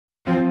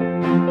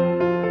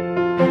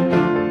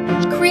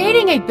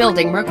a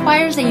building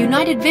requires a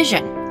united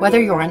vision,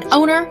 whether you're an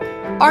owner,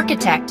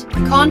 architect,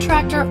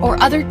 contractor, or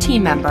other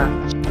team member.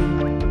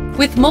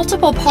 With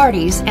multiple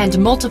parties and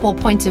multiple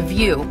points of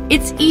view,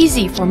 it's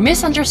easy for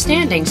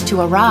misunderstandings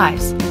to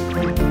arise.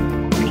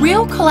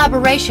 Real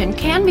collaboration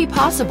can be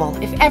possible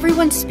if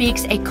everyone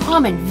speaks a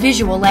common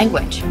visual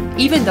language,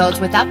 even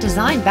those without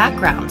design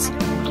backgrounds.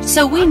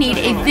 So we need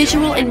a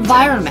visual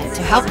environment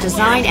to help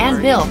design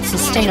and build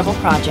sustainable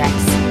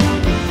projects.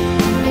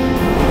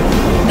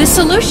 The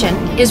solution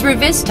is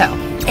Revizto,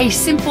 a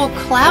simple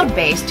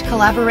cloud-based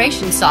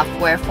collaboration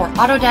software for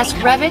Autodesk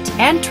Revit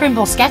and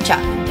Trimble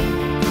SketchUp.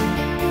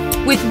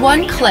 With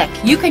one click,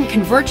 you can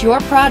convert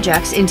your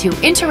projects into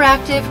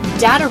interactive,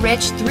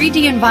 data-rich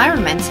 3D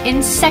environments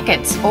in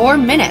seconds or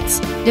minutes,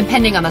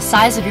 depending on the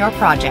size of your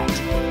project.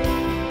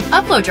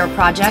 Upload your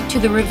project to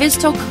the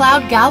Revizto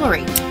Cloud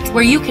Gallery,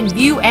 where you can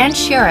view and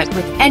share it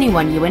with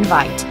anyone you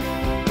invite.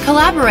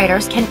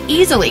 Collaborators can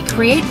easily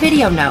create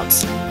video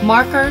notes,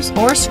 markers,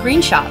 or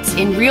screenshots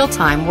in real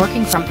time,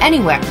 working from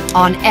anywhere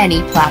on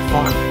any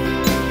platform.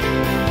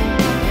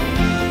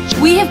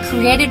 We have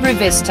created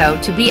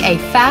Revizto to be a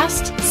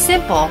fast,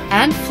 simple,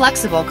 and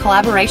flexible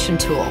collaboration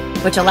tool,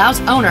 which allows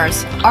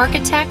owners,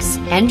 architects,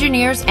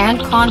 engineers,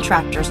 and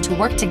contractors to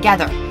work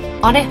together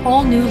on a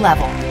whole new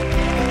level.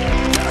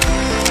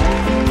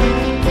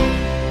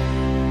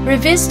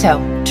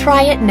 Revizto,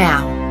 try it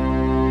now.